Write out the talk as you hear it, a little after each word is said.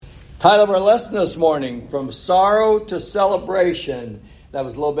Title of our lesson this morning, From Sorrow to Celebration. That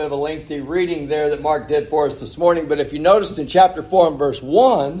was a little bit of a lengthy reading there that Mark did for us this morning. But if you noticed in chapter 4 and verse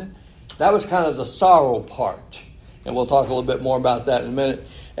 1, that was kind of the sorrow part. And we'll talk a little bit more about that in a minute.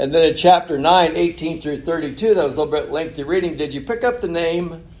 And then in chapter 9, 18 through 32, that was a little bit lengthy reading. Did you pick up the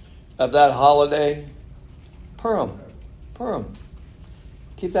name of that holiday? Purim. Purim.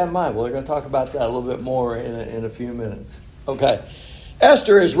 Keep that in mind. We're going to talk about that a little bit more in a few minutes. Okay.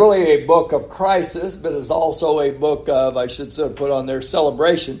 Esther is really a book of crisis, but is also a book of, I should say, put on there,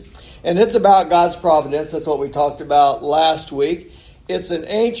 celebration. And it's about God's providence. That's what we talked about last week. It's an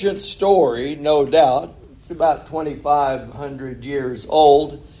ancient story, no doubt. It's about 2,500 years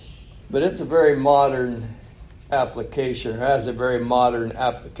old, but it's a very modern application, or has a very modern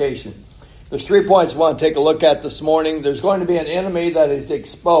application. There's 3 points I want to take a look at this morning. There's going to be an enemy that is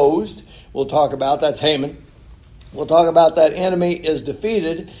exposed. We'll talk about, that's Haman. We'll talk about that enemy is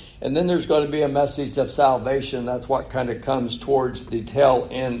defeated, and then there's going to be a message of salvation. That's what kind of comes towards the tail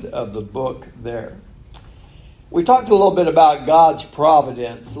end of the book there. We talked a little bit about God's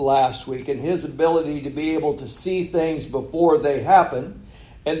providence last week and his ability to be able to see things before they happen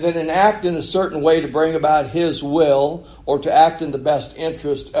and then enact in a certain way to bring about his will or to act in the best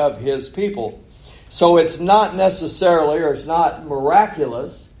interest of his people. So it's not necessarily, or it's not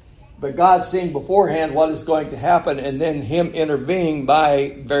miraculous, but God seeing beforehand what is going to happen and then him intervening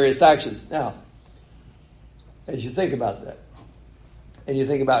by various actions. Now, as you think about that, and you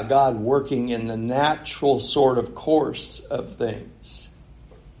think about God working in the natural sort of course of things,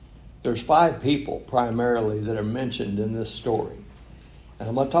 there's 5 people primarily that are mentioned in this story. And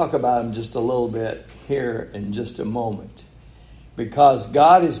I'm going to talk about them just a little bit here in just a moment. Because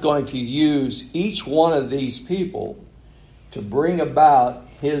God is going to use each one of these people to bring about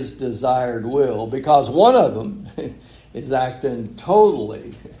his desired will, because one of them is acting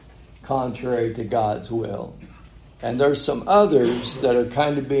totally contrary to God's will. And there's some others that are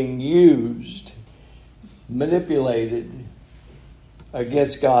kind of being used, manipulated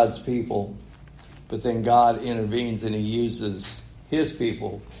against God's people. But then God intervenes and he uses his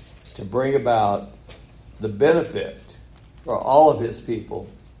people to bring about the benefit for all of his people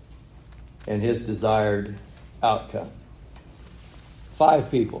and his desired outcome.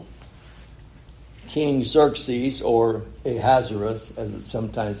 5 people. King Xerxes, or Ahasuerus, as it's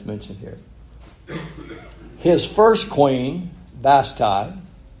sometimes mentioned here. His first queen, Vashti.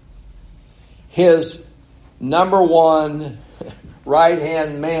 His number one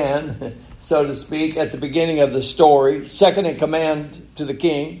right-hand man, so to speak, at the beginning of the story, second in command to the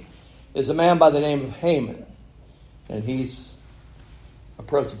king, is a man by the name of Haman. And he's a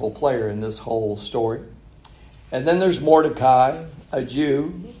principal player in this whole story. And then there's Mordecai, a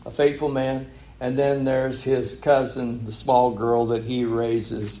Jew, a faithful man. And then there's his cousin, the small girl that he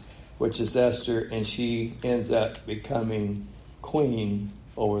raises, which is Esther. And she ends up becoming queen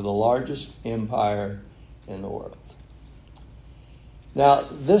over the largest empire in the world. Now,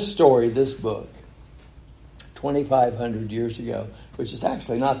 this story, this book, 2,500 years ago, which is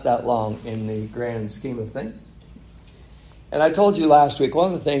actually not that long in the grand scheme of things. And I told you last week,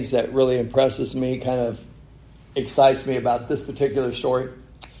 one of the things that really impresses me, kind of excites me about this particular story,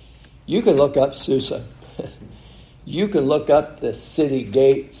 you can look up Susa. You can look up the city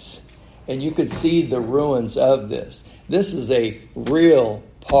gates, and you could see the ruins of this. This is a real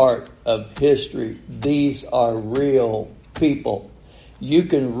part of history. These are real people. You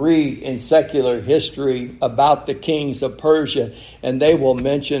can read in secular history about the kings of Persia, and they will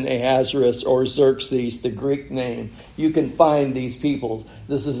mention Ahasuerus or Xerxes, the Greek name. You can find these people.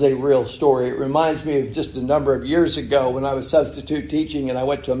 This is a real story. It reminds me of just a number of years ago when I was substitute teaching, and I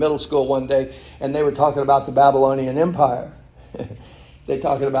went to a middle school one day, and they were talking about the Babylonian Empire. They're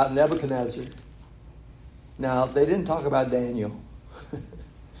talking about Nebuchadnezzar. Now, they didn't talk about Daniel.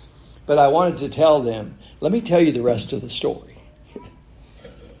 But I wanted to tell them, let me tell you the rest of the story.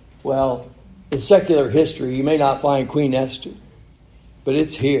 Well, in secular history, you may not find Queen Esther, but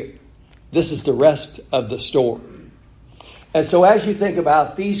it's here. This is the rest of the story. And so as you think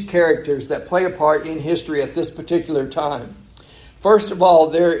about these characters that play a part in history at this particular time, first of all,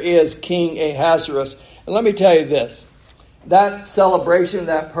 there is King Ahasuerus. And let me tell you this, that celebration,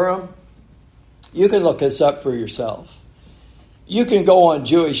 that Purim, you can look this up for yourself. You can go on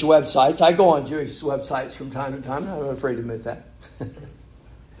Jewish websites. I go on Jewish websites from time to time. I'm not afraid to admit that.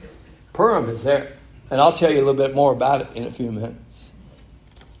 Purim is there. And I'll tell you a little bit more about it in a few minutes.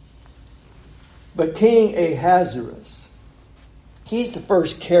 But King Ahasuerus, he's the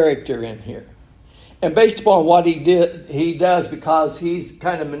first character in here. And based upon what he does, because he's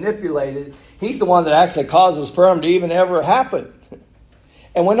kind of manipulated, he's the one that actually causes Purim to even ever happen.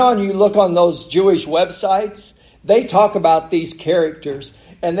 And when you look on those Jewish websites, they talk about these characters.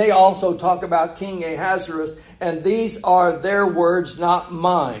 And they also talk about King Ahasuerus. And these are their words, not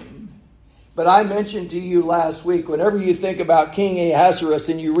mine. But I mentioned to you last week, whenever you think about King Ahasuerus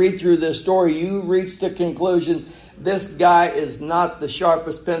and you read through this story, you reach the conclusion, this guy is not the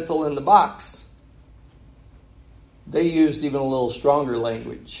sharpest pencil in the box. They used even a little stronger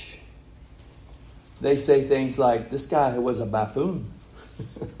language. They say things like, this guy was a buffoon.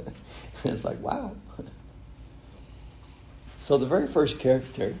 It's like, wow. So the very first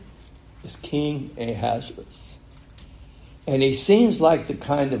character is King Ahasuerus. And he seems like the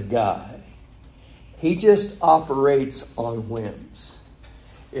kind of guy, he just operates on whims.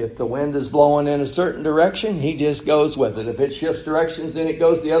 If the wind is blowing in a certain direction, he just goes with it. If it shifts directions and it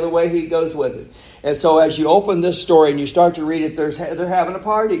goes the other way, he goes with it. And so as you open this story and you start to read it, they're having a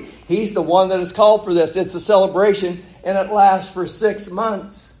party. He's the one that is called for this. It's a celebration, and it lasts for 6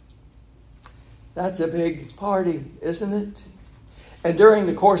 months. That's a big party, isn't it? And during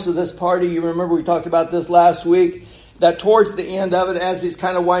the course of this party, you remember we talked about this last week, that towards the end of it, as he's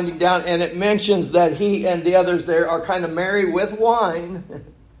kind of winding down, and it mentions that he and the others there are kind of merry with wine,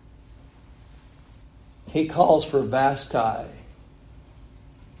 he calls for Vashti,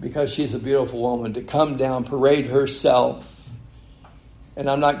 because she's a beautiful woman, to come down, parade herself. And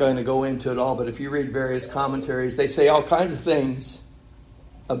I'm not going to go into it all, but if you read various commentaries, they say all kinds of things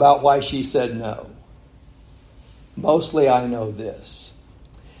about why she said no. Mostly I know this.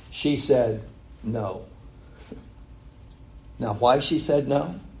 She said no. Now, why she said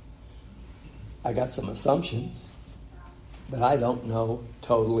no? I got some assumptions, but I don't know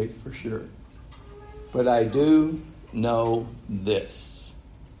totally for sure. But I do know this,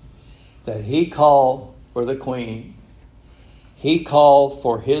 that he called for the queen. He called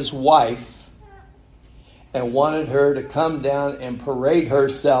for his wife and wanted her to come down and parade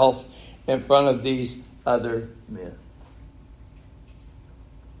herself in front of these other men.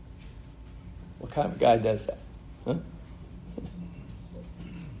 What kind of guy does that? Huh?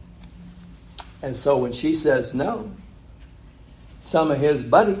 And so when she says no, some of his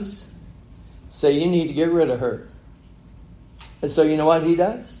buddies say, you need to get rid of her. And so you know what he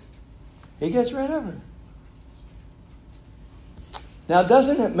does? He gets rid of her. Now,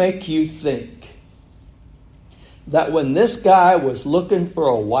 doesn't it make you think that when this guy was looking for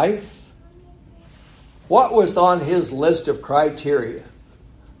a wife, what was on his list of criteria?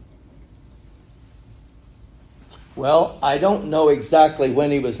 Well, I don't know exactly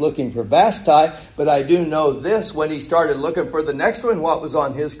when he was looking for Vashti, but I do know this. When he started looking for the next one, what was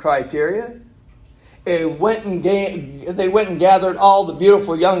on his criteria? They went and gathered all the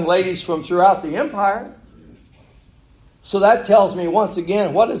beautiful young ladies from throughout the empire. So that tells me once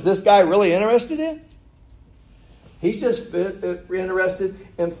again, what is this guy really interested in? He's just interested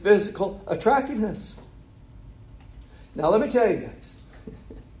in physical attractiveness. Now let me tell you guys,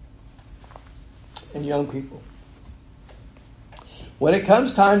 and young people, when it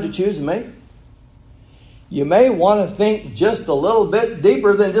comes time to choose a mate, you may want to think just a little bit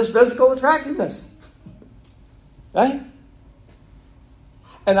deeper than just physical attractiveness. Right?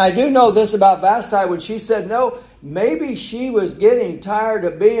 And I do know this about Vashti. When she said no, maybe she was getting tired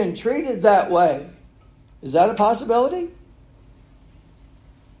of being treated that way. Is that a possibility?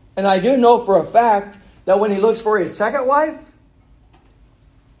 And I do know for a fact that when he looks for his second wife,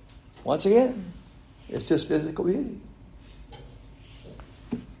 once again, it's just physical beauty.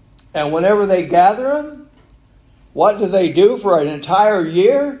 And whenever they gather them, what do they do for an entire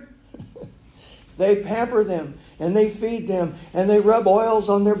year? They pamper them and they feed them and they rub oils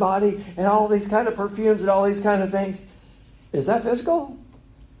on their body and all these kind of perfumes and all these kind of things. Is that physical?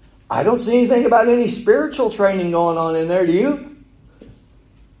 I don't see anything about any spiritual training going on in there, do you?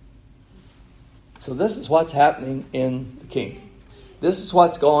 So this is what's happening in the king. This is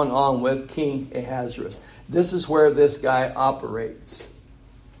what's going on with King Ahasuerus. This is where this guy operates.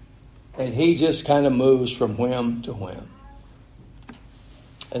 And he just kind of moves from whim to whim.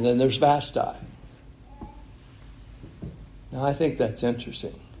 And then there's Vashti. Now I think that's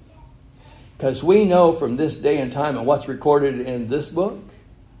interesting. Because we know from this day and time and what's recorded in this book,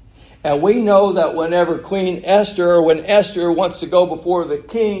 and we know that whenever Queen Esther, or when Esther wants to go before the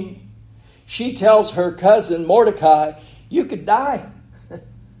king, she tells her cousin Mordecai, you could die.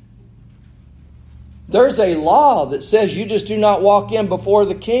 There's a law that says you just do not walk in before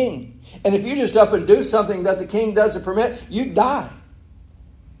the king. And if you just up and do something that the king doesn't permit, you die.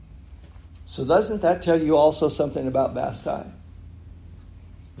 So doesn't that tell you also something about Vashti?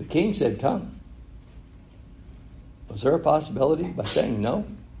 The king said, come. Was there a possibility by saying no?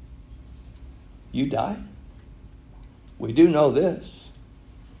 You die? We do know this.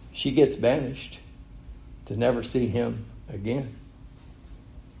 she gets banished to never see him again.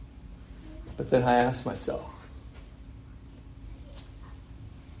 But then I asked myself,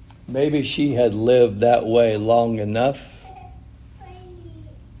 maybe she had lived that way long enough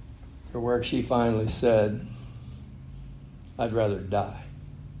to where she finally said, I'd rather die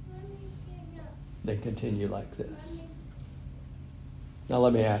than continue like this. Now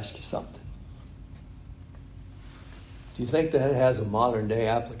let me ask you something. Do you think that has a modern day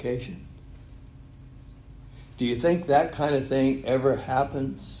application? Do you think that kind of thing ever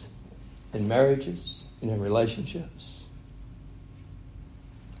happens in marriages and in relationships?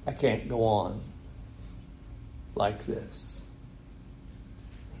 I can't go on like this.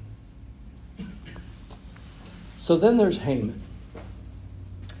 So then there's Haman.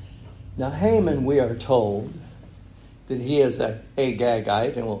 Now Haman, we are told that he is a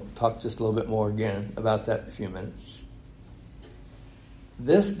Agagite, and we'll talk just a little bit more again about that in a few minutes.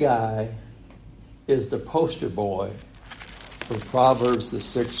 This guy is the poster boy for Proverbs, the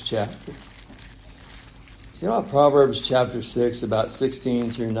 6th chapter. You know what Proverbs chapter 6, about 16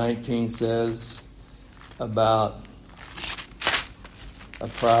 through 19 says about a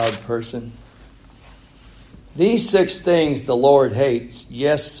proud person? These 6 things the Lord hates,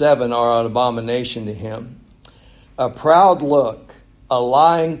 yes, 7 are an abomination to him. A proud look, a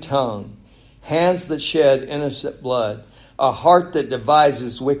lying tongue, hands that shed innocent blood, a heart that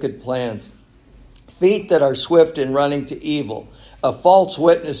devises wicked plans, feet that are swift in running to evil, a false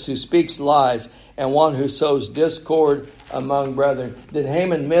witness who speaks lies, and one who sows discord among brethren. Did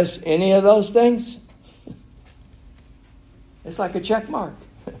Haman miss any of those things? It's like a check mark,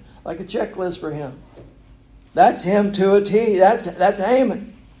 like a checklist for him. That's him to a T. That's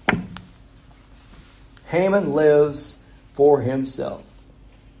Haman. Haman lives for himself.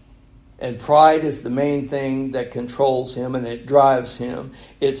 And pride is the main thing that controls him and it drives him.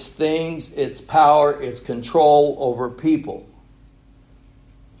 It's things, it's power, it's control over people.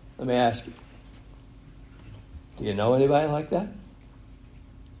 Let me ask you. Do you know anybody like that?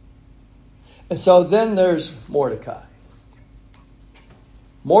 And so then there's Mordecai.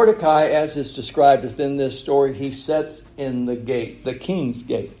 Mordecai, as is described within this story, he sits in the gate, the king's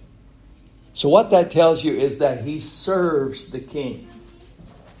gate. So what that tells you is that he serves the king.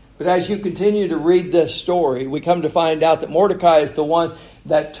 But as you continue to read this story, we come to find out that Mordecai is the one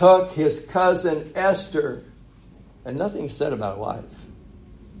that took his cousin Esther, and nothing is said about a wife.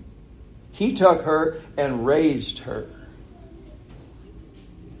 He took her and raised her.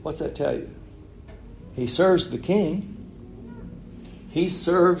 What's that tell you? He serves the king. He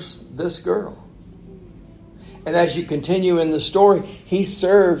serves this girl. And as you continue in the story, he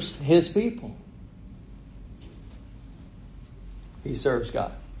serves his people. He serves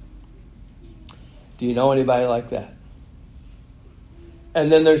God. Do you know anybody like that?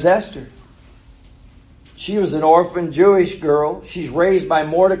 And then there's Esther. She was an orphan Jewish girl. She's raised by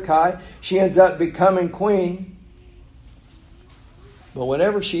Mordecai. She ends up becoming queen. But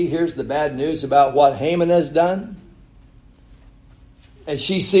whenever she hears the bad news about what Haman has done, and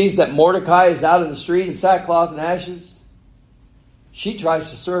she sees that Mordecai is out in the street in sackcloth and ashes, she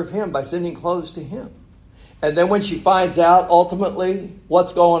tries to serve him by sending clothes to him. And then when she finds out ultimately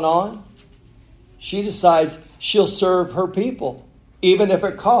what's going on, she decides she'll serve her people, even if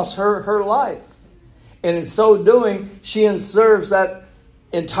it costs her her life. And in so doing, she serves that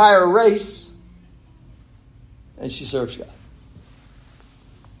entire race, and she serves God.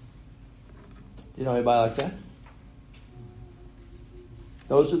 Do you know anybody like that?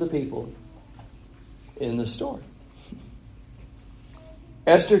 Those are the people in the story.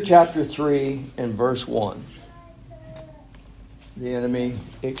 Esther chapter 3 and verse 1. The enemy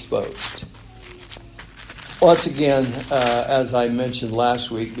exposed. Once again, as I mentioned last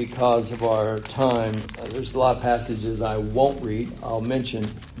week, because of our time, there's a lot of passages I won't read. I'll mention,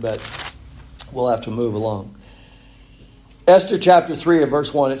 but we'll have to move along. Esther chapter 3 and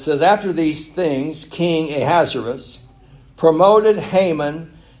verse 1, it says, After these things, King Ahasuerus promoted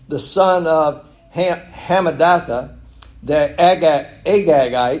Haman, the son of Hammedatha, the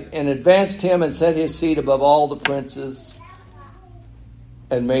Agagite, and advanced him and set his seat above all the princes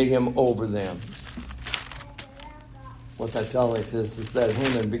and made him over them. What that tells us is that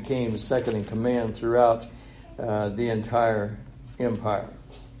Haman became second in command throughout the entire empire.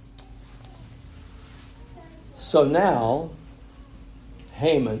 So now,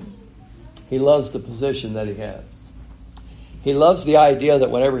 Haman, he loves the position that he has. He loves the idea that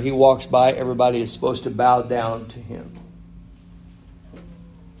whenever he walks by, everybody is supposed to bow down to him.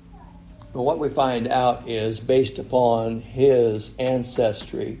 But what we find out is, based upon his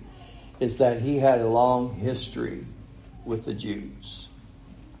ancestry, is that he had a long history with the Jews.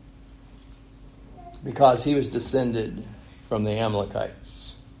 because he was descended from the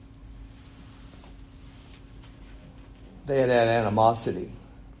Amalekites. They had animosity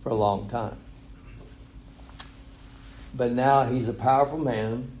for a long time. But now he's a powerful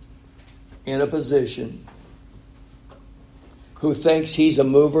man in a position who thinks he's a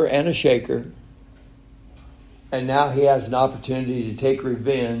mover and a shaker. And now he has an opportunity to take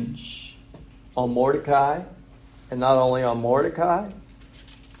revenge on Mordecai. And not only on Mordecai,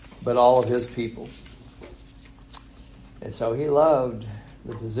 but all of his people. And so he loved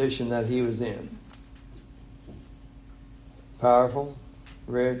the position that he was in. Powerful,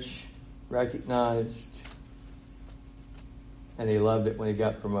 rich, recognized, and he loved it when he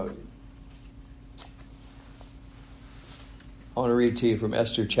got promoted. I want to read to you from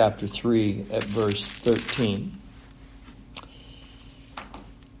Esther chapter 3 at verse 13.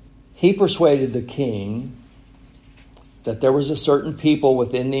 He persuaded the king that there was a certain people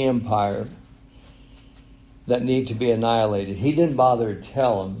within the empire that need to be annihilated. He didn't bother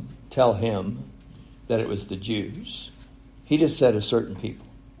to tell him that it was the Jews. He just said a certain people.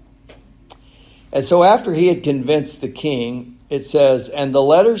 And so after he had convinced the king, it says, and the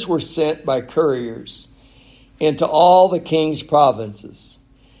letters were sent by couriers into all the king's provinces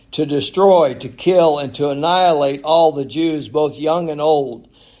to destroy, to kill, and to annihilate all the Jews, both young and old,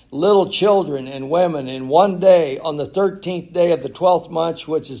 little children and women, in one day, on the 13th day of the 12th month,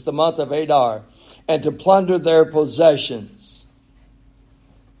 which is the month of Adar, and to plunder their possessions.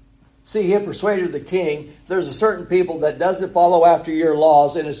 See, he had persuaded the king, there's a certain people that doesn't follow after your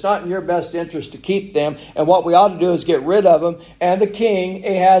laws, and it's not in your best interest to keep them, and what we ought to do is get rid of them. And the king,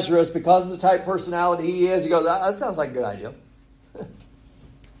 Ahasuerus, because of the type of personality he is, he goes, that sounds like a good idea.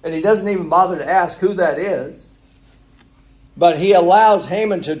 And he doesn't even bother to ask who that is. But he allows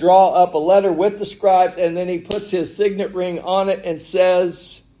Haman to draw up a letter with the scribes, and then he puts his signet ring on it and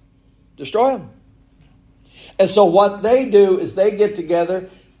says, destroy them. And so what they do is they get together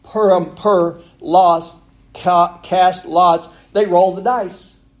per loss, cast lots. They roll the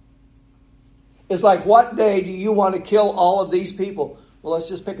dice. It's like, what day do you want to kill all of these people? Well, let's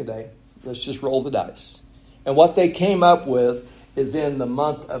just pick a day. Let's just roll the dice. And what they came up with is in the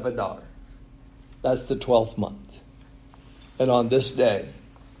month of Adar. That's the 12th month. And on this day,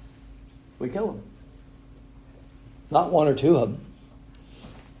 we kill them. Not one or two of them.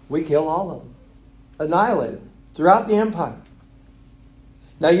 We kill all of them. Annihilate them throughout the empire.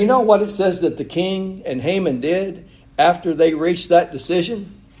 Now, you know what it says that the king and Haman did after they reached that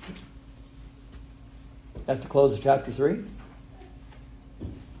decision? At the close of chapter 3?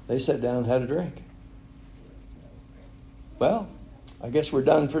 They sat down and had a drink. Well, I guess we're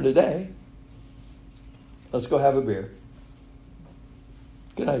done for today. Let's go have a beer.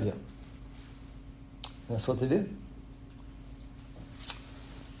 Good idea. That's what they did.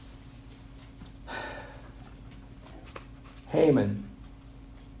 Haman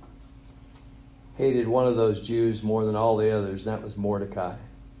hated one of those Jews more than all the others, and that was Mordecai.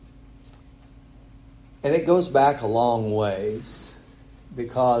 And it goes back a long ways,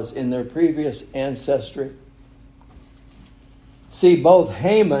 because in their previous ancestry, see, both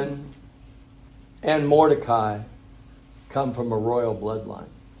Haman and Mordecai come from a royal bloodline.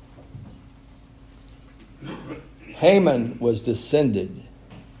 Haman was descended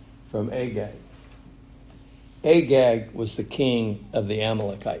from Agag. Agag was the king of the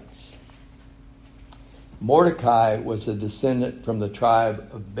Amalekites. Mordecai was a descendant from the tribe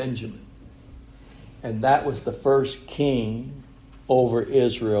of Benjamin. And that was the first king over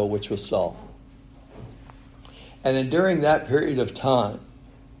Israel, which was Saul. And then during that period of time,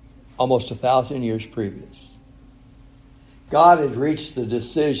 almost 1,000 years previous, God had reached the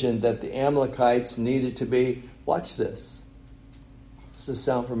decision that the Amalekites needed to be, watch this. Does this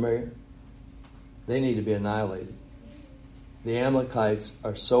sound familiar? They need to be annihilated. The Amalekites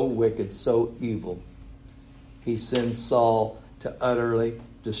are so wicked, so evil. He sends Saul to utterly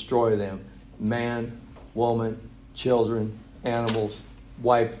destroy them. Man, woman, children, animals,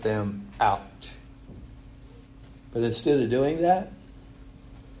 wipe them out. But instead of doing that,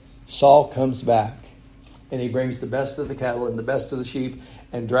 Saul comes back and he brings the best of the cattle and the best of the sheep,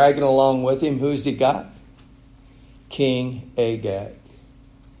 and dragging along with him, who's he got? King Agag.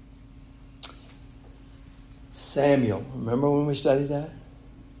 Samuel, remember when we studied that?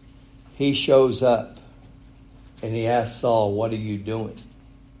 He shows up and he asks Saul, what are you doing?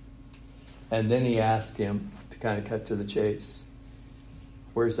 And then he asked him, to kind of cut to the chase,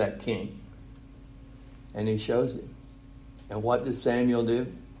 where's that king? And he shows him. And what did Samuel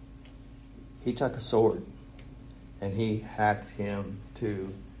do? He took a sword and he hacked him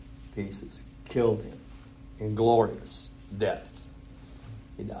to pieces, killed him in glorious death.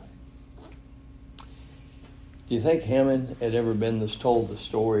 He died. Do you think Haman had ever been told the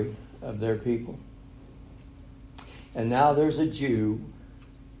story of their people? And now there's a Jew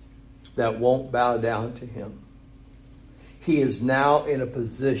that won't bow down to him. He is now in a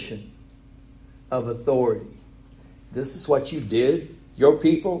position of authority. This is what you did, your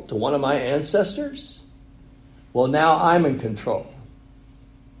people, to one of my ancestors? Well, now I'm in control.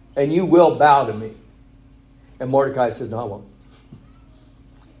 And you will bow to me. And Mordecai says, no, I won't.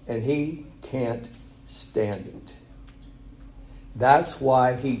 And he can't stand it. That's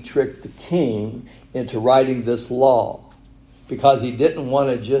why he tricked the king into writing this law. Because he didn't want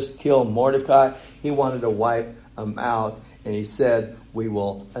to just kill Mordecai. He wanted to wipe them out. And he said, we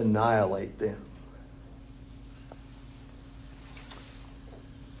will annihilate them.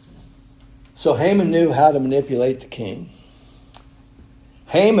 So Haman knew how to manipulate the king.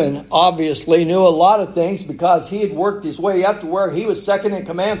 Haman obviously knew a lot of things because he had worked his way up to where he was second in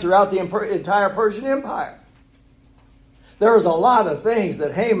command throughout the entire Persian Empire. There was a lot of things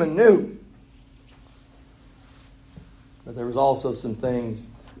that Haman knew. But there was also some things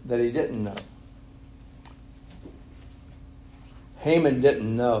that he didn't know. Haman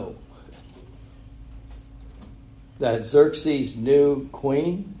didn't know that Xerxes' new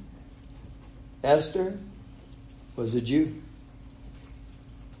queen, Esther, was a Jew.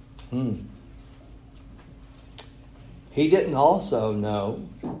 He didn't also know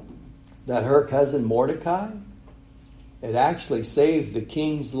that her cousin Mordecai had actually saved the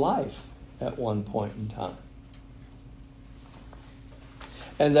king's life at one point in time.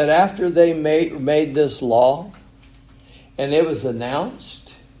 And that after they made this law, and it was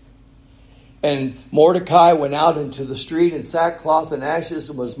announced, and Mordecai went out into the street in sackcloth and ashes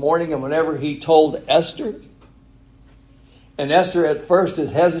and was mourning, and whenever he told Esther, and Esther at first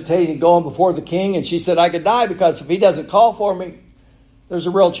is hesitating going before the king, and she said, I could die because if he doesn't call for me, there's a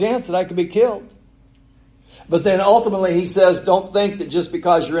real chance that I could be killed. But then ultimately he says, don't think that just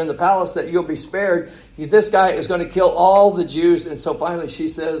because you're in the palace that you'll be spared. This guy is going to kill all the Jews. And so finally she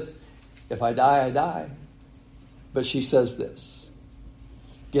says, if I die, I die. But she says this,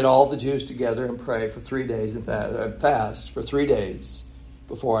 get all the Jews together and pray for 3 days and fast for 3 days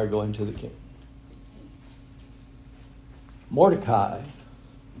before I go into the king. Mordecai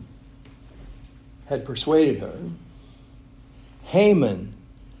had persuaded her. Haman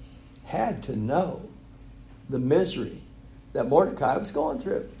had to know the misery that Mordecai was going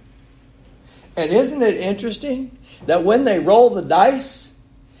through. And isn't it interesting that when they roll the dice,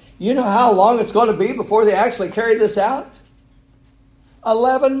 you know how long it's going to be before they actually carry this out?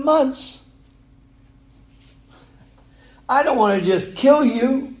 11 months. I don't want to just kill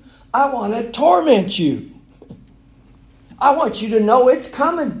you. I want to torment you. I want you to know it's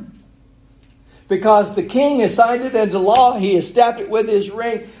coming. Because the king has signed it into law. He has stamped it with his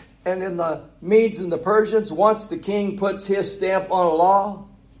ring. And in the Medes and the Persians, once the king puts his stamp on a law,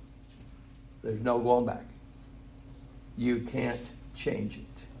 there's no going back. You can't change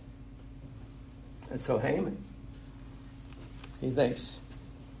it. And so Haman, he thinks,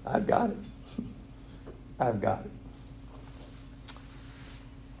 I've got it. I've got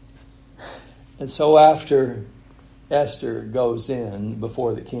it. And so after Esther goes in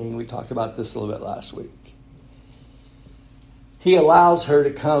before the king, we talked about this a little bit last week. He allows her to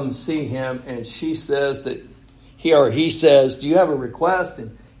come see him, and she says that he says, do you have a request?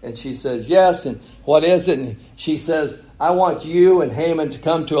 And she says, yes. And what is it? And she says, I want you and Haman to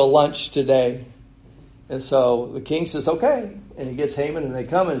come to a lunch today. And so the king says, okay. And he gets Haman, and they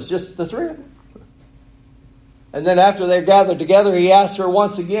come, and it's just the three of them. And then after they're gathered together, he asks her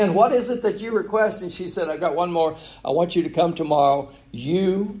once again, what is it that you request? And she said, I've got one more. I want you to come tomorrow.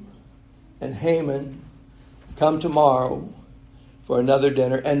 You and Haman come tomorrow for another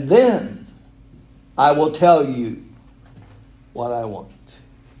dinner, and then I will tell you what I want.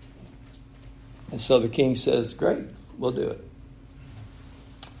 And so the king says, great, we'll do it.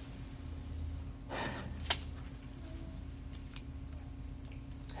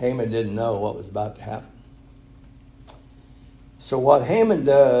 Haman didn't know what was about to happen. So what Haman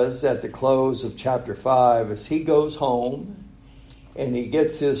does at the close of chapter 5 is he goes home and he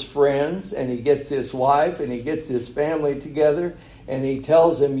gets his friends and he gets his wife and he gets his family together and he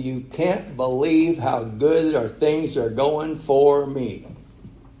tells them, you can't believe how good our things are going for me.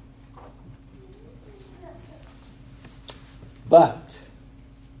 But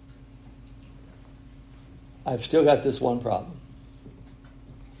I've still got this one problem.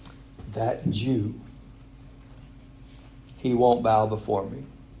 That Jew, he won't bow before me.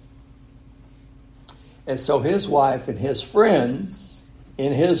 And so his wife and his friends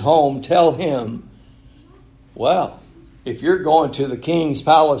in his home tell him, well, if you're going to the king's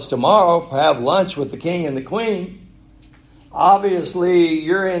palace tomorrow to have lunch with the king and the queen, obviously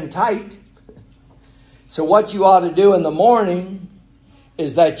you're in tight. So what you ought to do in the morning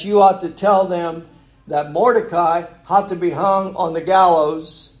is that you ought to tell them that Mordecai ought to be hung on the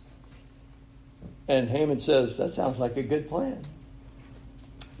gallows. And Haman says, that sounds like a good plan.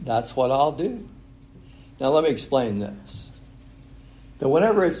 That's what I'll do. Now let me explain this. That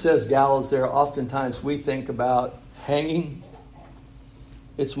whenever it says gallows there, oftentimes we think about hanging.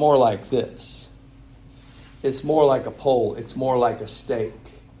 It's more like this. It's more like a pole. It's more like a stake.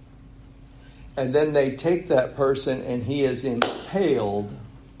 And then they take that person and he is impaled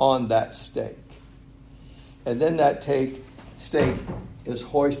on that stake. And then that stake is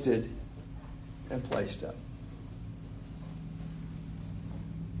hoisted and placed up.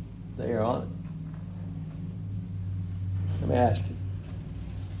 They are on it. Let me ask you,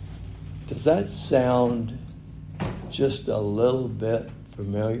 does that sound just a little bit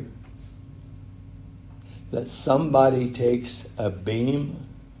familiar? That somebody takes a beam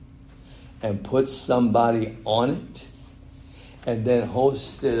and puts somebody on it and then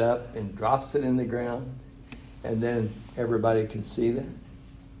hoists it up and drops it in the ground and then everybody can see that?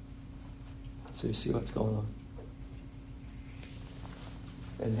 So you see what's going on?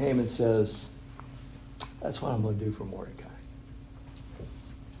 And Haman says, that's what I'm going to do for Mordecai.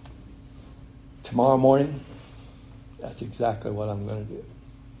 Tomorrow morning, that's exactly what I'm going to do.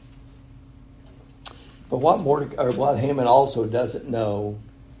 But what Haman also doesn't know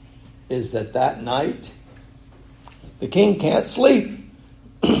is that night, the king can't sleep.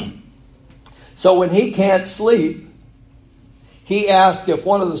 So when he can't sleep, he asked if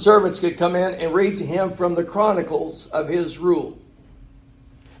one of the servants could come in and read to him from the chronicles of his rule.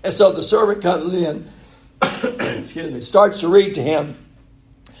 And so the servant comes in, starts to read to him.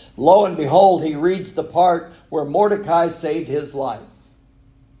 Lo and behold, he reads the part where Mordecai saved his life.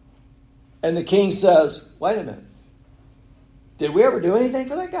 And the king says, wait a minute. Did we ever do anything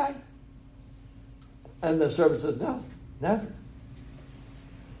for that guy? And the servant says, no, never.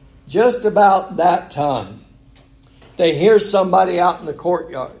 Just about that time, they hear somebody out in the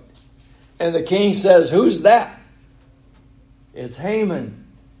courtyard. And the king says, who's that? It's Haman.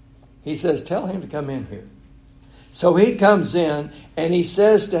 He says, tell him to come in here. So he comes in and he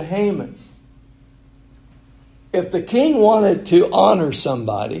says to Haman, if the king wanted to honor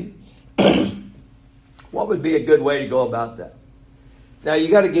somebody, what would be a good way to go about that? Now you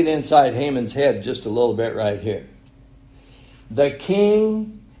got to get inside Haman's head just a little bit right here. The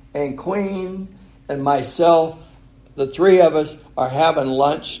king and queen and myself, the three of us are having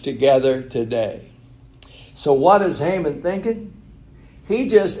lunch together today. So what is Haman thinking? He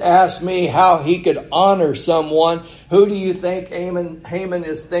just asked me how he could honor someone. Who do you think Haman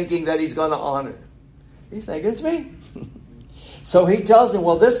is thinking that he's going to honor? He's thinking it's me. So he tells him,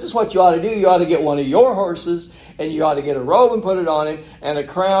 well, this is what you ought to do. You ought to get one of your horses, and you ought to get a robe and put it on him, and a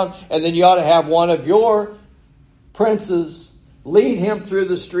crown, and then you ought to have one of your princes lead him through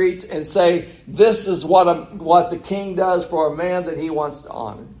the streets and say, this is what the king does for a man that he wants to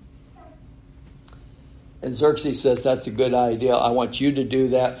honor. And Xerxes says, that's a good idea. I want you to do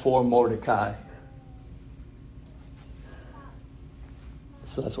that for Mordecai.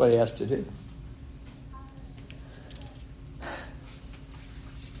 So that's what he has to do.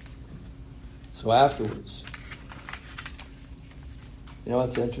 So afterwards, you know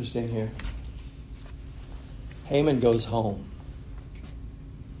what's interesting here? Haman goes home.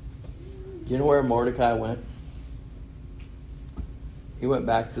 You know where Mordecai went? He went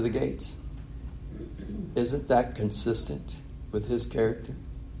back to the gates. Isn't that consistent with his character?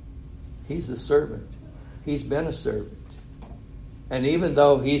 He's a servant. He's been a servant. And even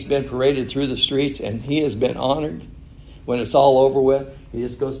though he's been paraded through the streets and he has been honored, when it's all over with, he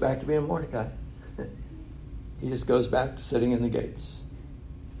just goes back to being Mordecai. He just goes back to sitting in the gates.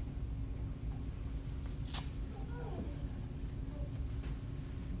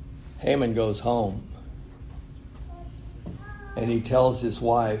 Haman goes home and he tells his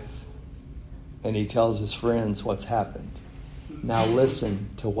wife and he tells his friends what's happened. Now listen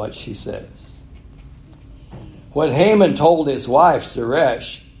to what she says. When Haman told his wife,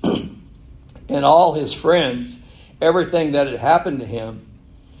 Zeresh, and all his friends, everything that had happened to him,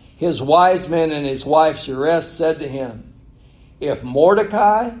 his wise men and his wife Zeresh said to him, if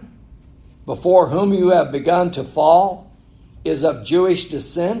Mordecai, before whom you have begun to fall, is of Jewish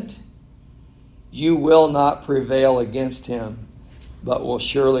descent, you will not prevail against him, but will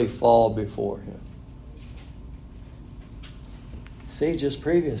surely fall before him. See, just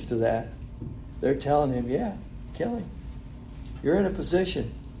previous to that, they're telling him, yeah, kill him. You're in a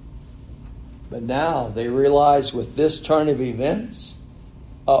position. But now they realize with this turn of events,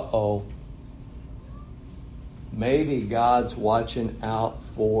 maybe God's watching out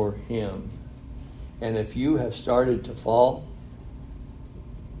for him. And if you have started to fall,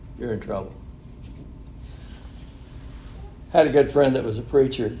 you're in trouble. I had a good friend that was a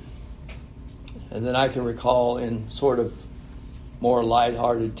preacher. And then I can recall in sort of more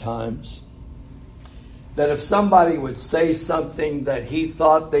lighthearted times that if somebody would say something that he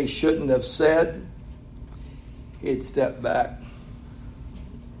thought they shouldn't have said, he'd step back.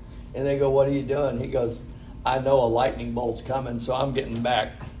 And they go, "What are you doing?" He goes, "I know a lightning bolt's coming, so I'm getting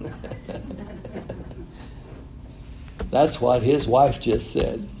back." That's what his wife just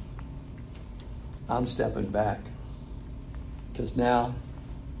said. I'm stepping back. Because now,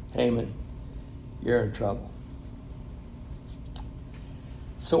 Haman, you're in trouble.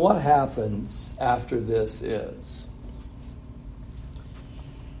 So what happens after this is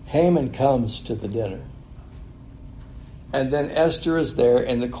Haman comes to the dinner. And then Esther is there,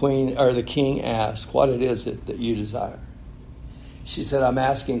 and the king asks, "What is it that you desire?" She said, "I'm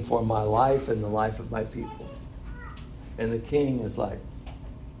asking for my life and the life of my people." And the king is like,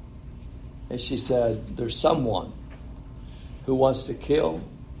 and she said, "There's someone who wants to kill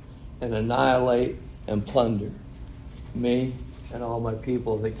and annihilate and plunder me and all my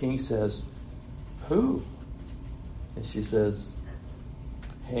people." The king says, "Who?" And she says,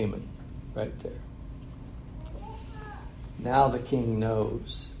 "Haman," right there. Now the king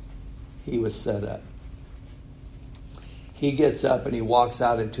knows he was set up. He gets up and he walks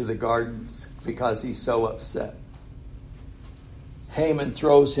out into the gardens because he's so upset. Haman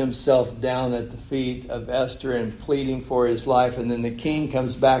throws himself down at the feet of Esther and pleading for his life. And then the king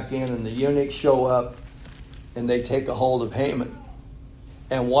comes back in and the eunuchs show up and they take a hold of Haman.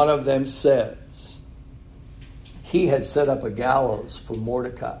 And one of them says he had set up a gallows for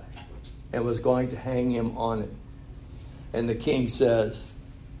Mordecai and was going to hang him on it. And the king says,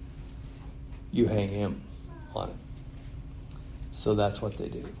 "You hang him on it." So that's what they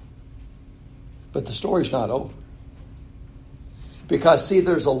do. But the story's not over. Because, see,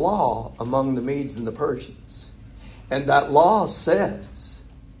 there's a law among the Medes and the Persians. And that law says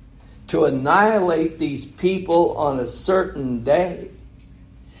to annihilate these people on a certain day.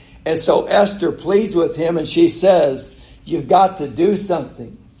 And so Esther pleads with him and she says, "You've got to do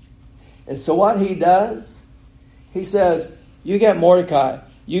something." And so what he does, he says, "You get Mordecai,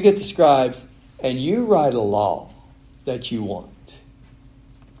 you get the scribes, and you write a law that you want."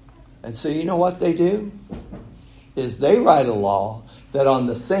 And so you know what they do? Is they write a law that on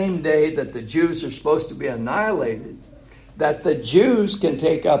the same day that the Jews are supposed to be annihilated, that the Jews can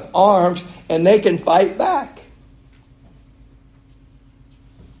take up arms and they can fight back.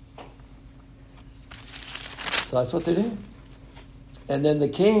 So that's what they do. And then the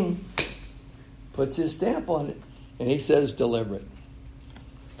king puts his stamp on it and he says, "Deliver it.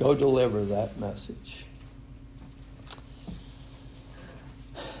 Go deliver that message."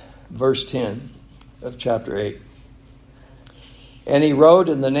 Verse 10 of chapter 8. "And he wrote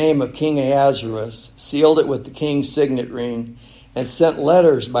in the name of King Ahasuerus, sealed it with the king's signet ring, and sent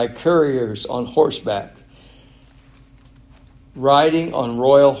letters by couriers on horseback, riding on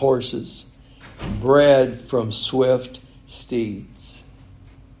royal horses, bred from swift steeds."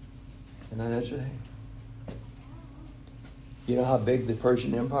 Isn't that interesting? You know how big the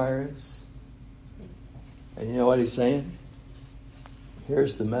Persian Empire is? And you know what he's saying?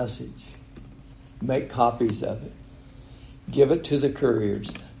 Here's the message. Make copies of it. Give it to the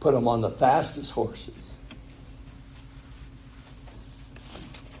couriers. Put them on the fastest horses.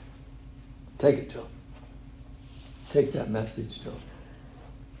 Take it to them. Take that message to them.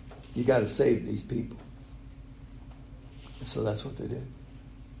 You got to save these people. And so that's what they did.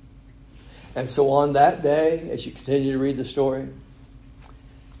 And so on that day, as you continue to read the story,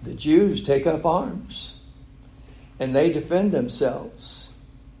 the Jews take up arms. And they defend themselves.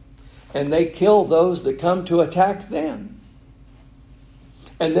 And they kill those that come to attack them.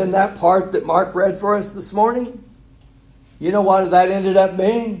 And then that part that Mark read for us this morning, you know what that ended up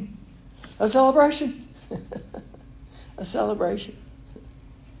being? A celebration. A celebration.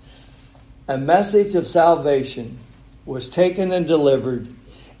 A message of salvation was taken and delivered,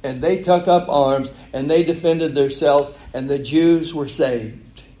 and they took up arms, and they defended themselves, and the Jews were saved.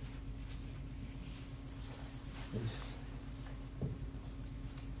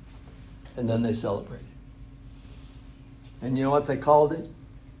 And then they celebrated. And you know what they called it?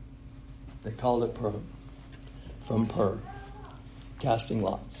 They called it Purim. From Purim. Casting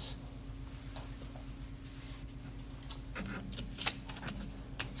lots.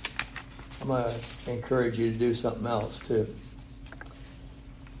 I'm going to encourage you to do something else too.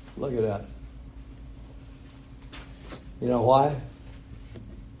 Look at that. You know why?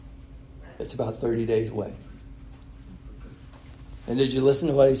 It's about 30 days away. And did you listen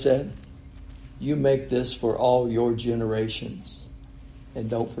to what he said? You make this for all your generations. And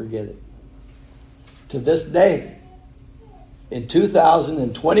don't forget it. To this day, in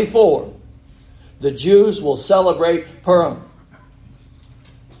 2024, the Jews will celebrate Purim.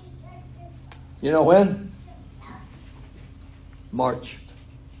 You know when? March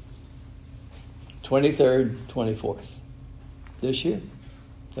 23rd, 24th. This year,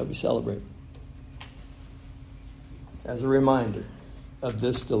 they'll be celebrating. As a reminder of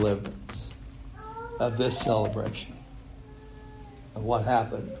this deliverance, of this celebration, of what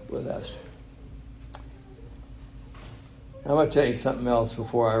happened with Esther. I'm going to tell you something else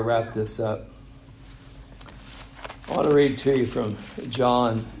before I wrap this up. I want to read to you from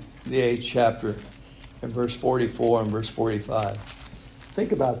John, the 8th chapter, and verse 44 and verse 45.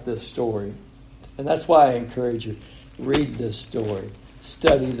 Think about this story. And that's why I encourage you, read this story,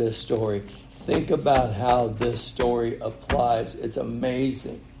 study this story. Think about how this story applies. It's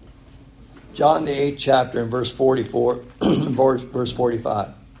amazing. John, the 8th chapter, and verse 44, verse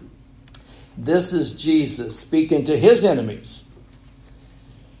 45. This is Jesus speaking to his enemies.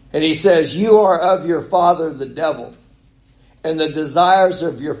 And he says, you are of your father the devil, and the desires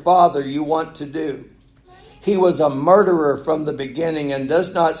of your father you want to do. He was a murderer from the beginning and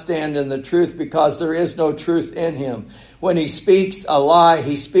does not stand in the truth because there is no truth in him. When he speaks a lie,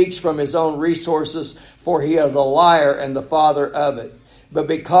 he speaks from his own resources, for he is a liar and the father of it. But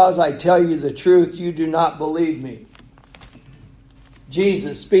because I tell you the truth, you do not believe me.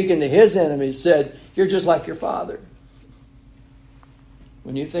 Jesus, speaking to his enemies, said, you're just like your father.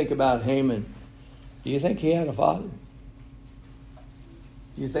 When you think about Haman, do you think he had a father?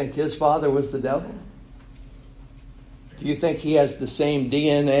 Do you think his father was the devil? Do you think he has the same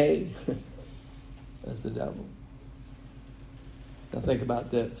DNA as the devil? Now think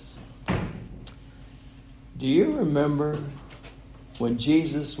about this. Do you remember when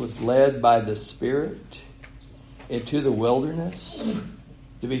Jesus was led by the Spirit into the wilderness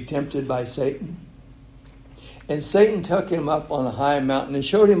to be tempted by Satan? And Satan took him up on a high mountain and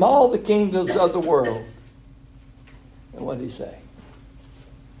showed him all the kingdoms of the world. And what did he say?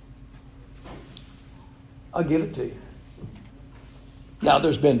 I'll give it to you. Now,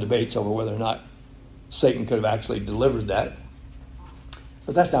 there's been debates over whether or not Satan could have actually delivered that.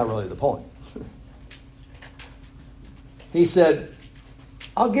 But that's not really the point. He said,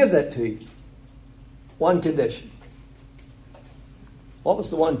 I'll give that to you. One condition. What was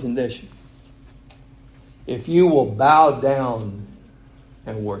the one condition? If you will bow down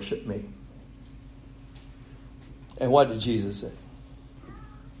and worship me. And what did Jesus say?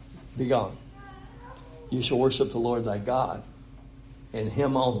 Be gone. You shall worship the Lord thy God, and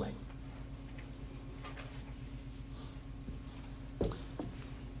him only.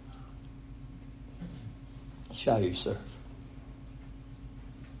 Shall you serve?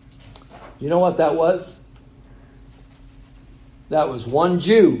 You know what that was? That was one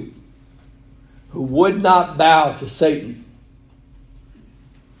Jew who would not bow to Satan.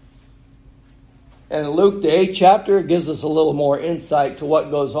 And Luke, the 8th chapter, gives us a little more insight to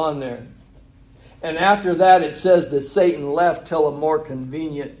what goes on there. And after that, it says that Satan left till a more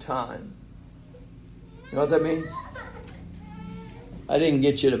convenient time. You know what that means? I didn't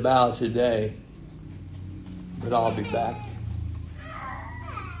get you to bow today, but I'll be back.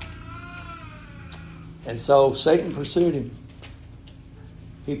 And so Satan pursued him.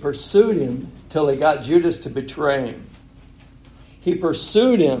 He pursued him till he got Judas to betray him. He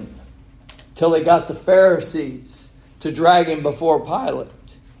pursued him till he got the Pharisees to drag him before Pilate.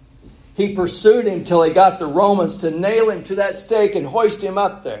 He pursued him till he got the Romans to nail him to that stake and hoist him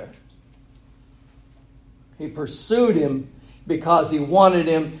up there. He pursued him because he wanted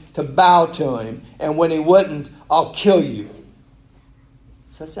him to bow to him. And when he wouldn't, I'll kill you.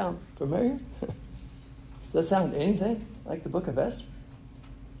 Does that sound familiar? Does that sound anything like the book of Esther?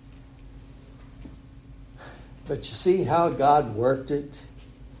 But you see how God worked it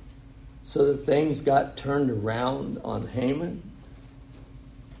so that things got turned around on Haman?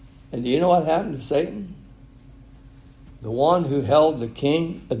 And do you know what happened to Satan? The one who held the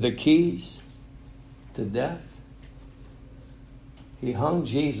keys to death. He hung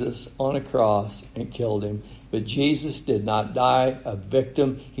Jesus on a cross and killed him. But Jesus did not die a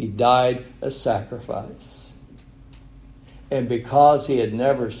victim. He died a sacrifice. And because he had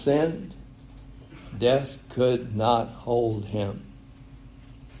never sinned, death could not hold him.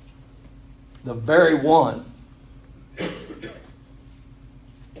 The very one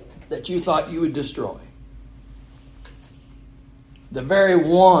that you thought you would destroy. The very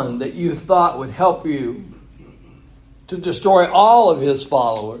one that you thought would help you to destroy all of his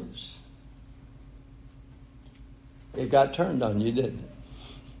followers, it got turned on you, didn't it?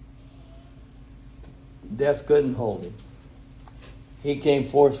 Death couldn't hold him. He came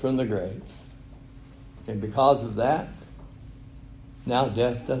forth from the grave. And because of that, now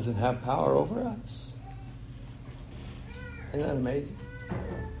death doesn't have power over us. Isn't that amazing?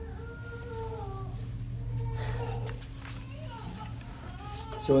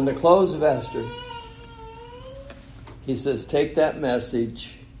 So in the close of Esther, he says, take that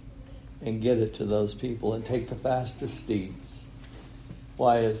message and get it to those people and take the fastest steeds.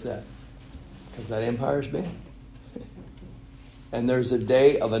 Why is that? Because that empire's big. And there's a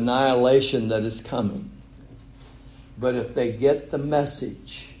day of annihilation that is coming. But if they get the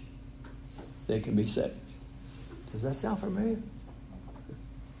message, they can be saved. Does that sound familiar?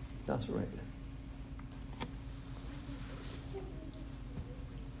 Sounds familiar.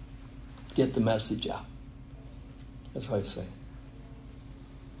 Get the message out. That's what I say.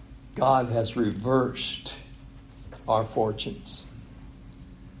 God has reversed our fortunes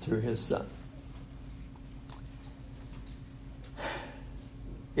through his Son.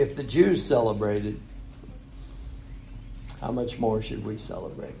 If the Jews celebrated, how much more should we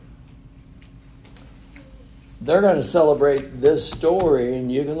celebrate? They're going to celebrate this story, and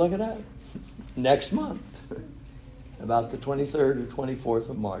you can look it up, next month, about the 23rd or 24th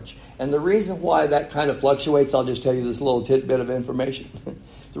of March. And the reason why that kind of fluctuates, I'll just tell you this little tidbit of information.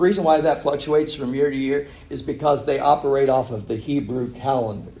 The reason why that fluctuates from year to year is because they operate off of the Hebrew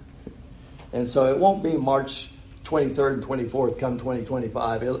calendar. And so it won't be March 23rd and 24th come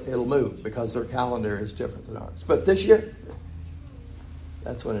 2025. It'll move because their calendar is different than ours. But this year,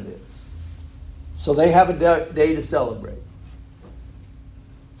 that's when it is. So they have a day to celebrate.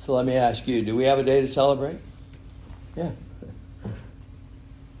 So let me ask you, do we have a day to celebrate? Yeah.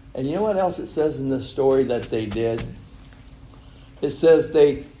 And you know what else it says in this story that they did? It says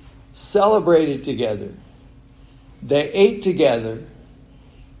they celebrated together. They ate together.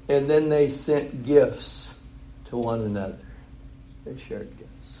 And then they sent gifts to one another. They shared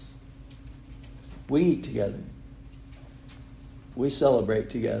gifts. We eat together. We celebrate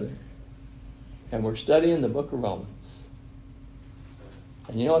together. And we're studying the book of Romans.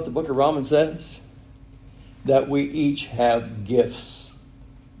 And you know what the book of Romans says? That we each have gifts.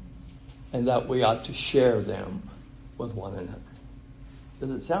 And that we ought to share them with one another.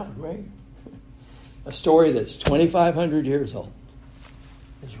 Does it sound familiar? A story that's 2,500 years old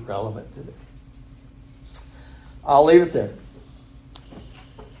is relevant today. I'll leave it there.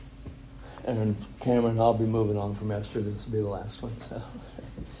 And Cameron, I'll be moving on from Esther. This will be the last one. So I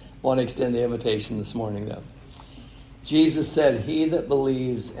want to extend the invitation this morning, though. Jesus said, he that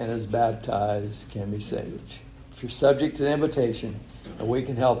believes and is baptized can be saved. If you're subject to the invitation and we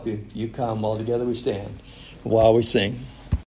can help you, you come while together we stand while we sing.